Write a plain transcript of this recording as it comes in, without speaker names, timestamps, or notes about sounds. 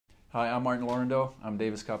Hi, I'm Martin Laurendeau. I'm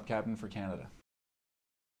Davis Cup captain for Canada.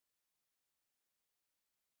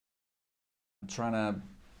 I'm trying to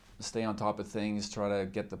stay on top of things, try to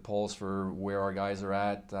get the pulse for where our guys are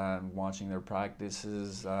at, watching their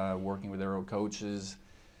practices, working with their own coaches,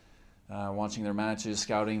 watching their matches,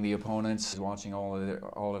 scouting the opponents, watching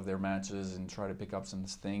all of their matches, and try to pick up some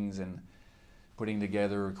things and putting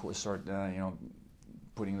together,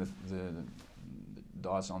 putting the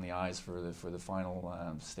dots on the i's for the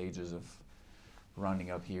final stages of rounding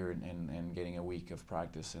up here and getting a week of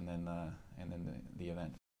practice and then the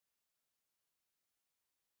event.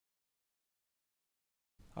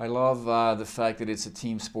 I love the fact that it's a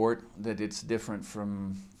team sport, that it's different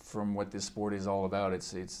from what this sport is all about.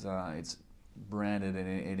 It's branded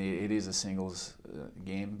and it is a singles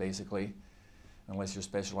game basically, unless you're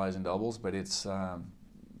specialized in doubles. But it's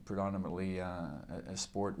predominantly a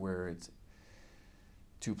sport where it's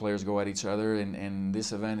two players go at each other, and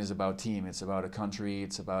this event is about team. It's about a country.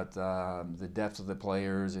 It's about the depth of the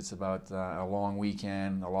players. It's about a long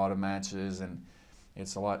weekend, a lot of matches, and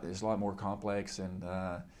it's a lot more complex. And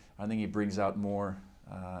I think it brings out more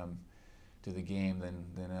to the game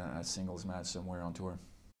than a singles match somewhere on tour.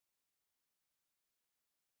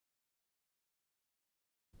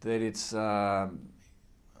 That it's I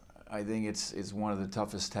think it's one of the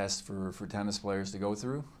toughest tests for tennis players to go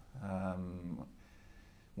through.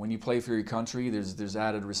 When you play for your country, there's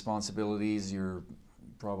added responsibilities. You're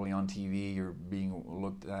probably on TV. You're being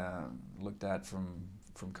looked at from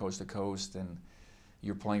coast to coast, and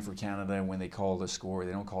you're playing for Canada. And when they call the score,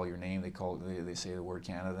 they don't call your name. They say the word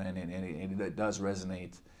Canada, and it does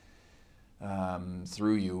resonate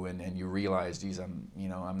through you, and you realize, geez,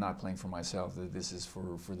 I'm not playing for myself. This is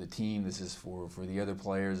for the team. This is for the other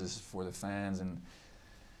players. This is for the fans, and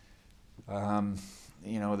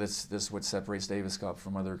that's what separates Davis Cup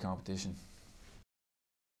from other competition.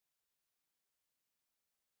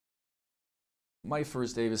 My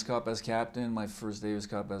first Davis Cup as captain, my first Davis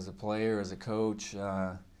Cup as a player, as a coach.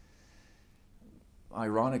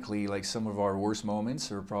 Ironically, like, some of our worst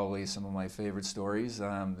moments are probably some of my favorite stories.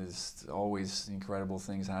 There's always incredible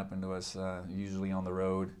things happen to us, usually on the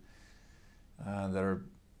road, that are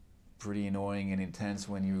pretty annoying and intense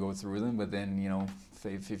when you go through them, but then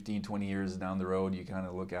 15, 20 years down the road, you kind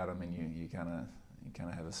of look at them and you kind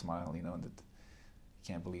of have a smile, that you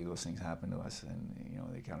can't believe those things happen to us, and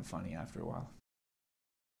they're kind of funny after a while.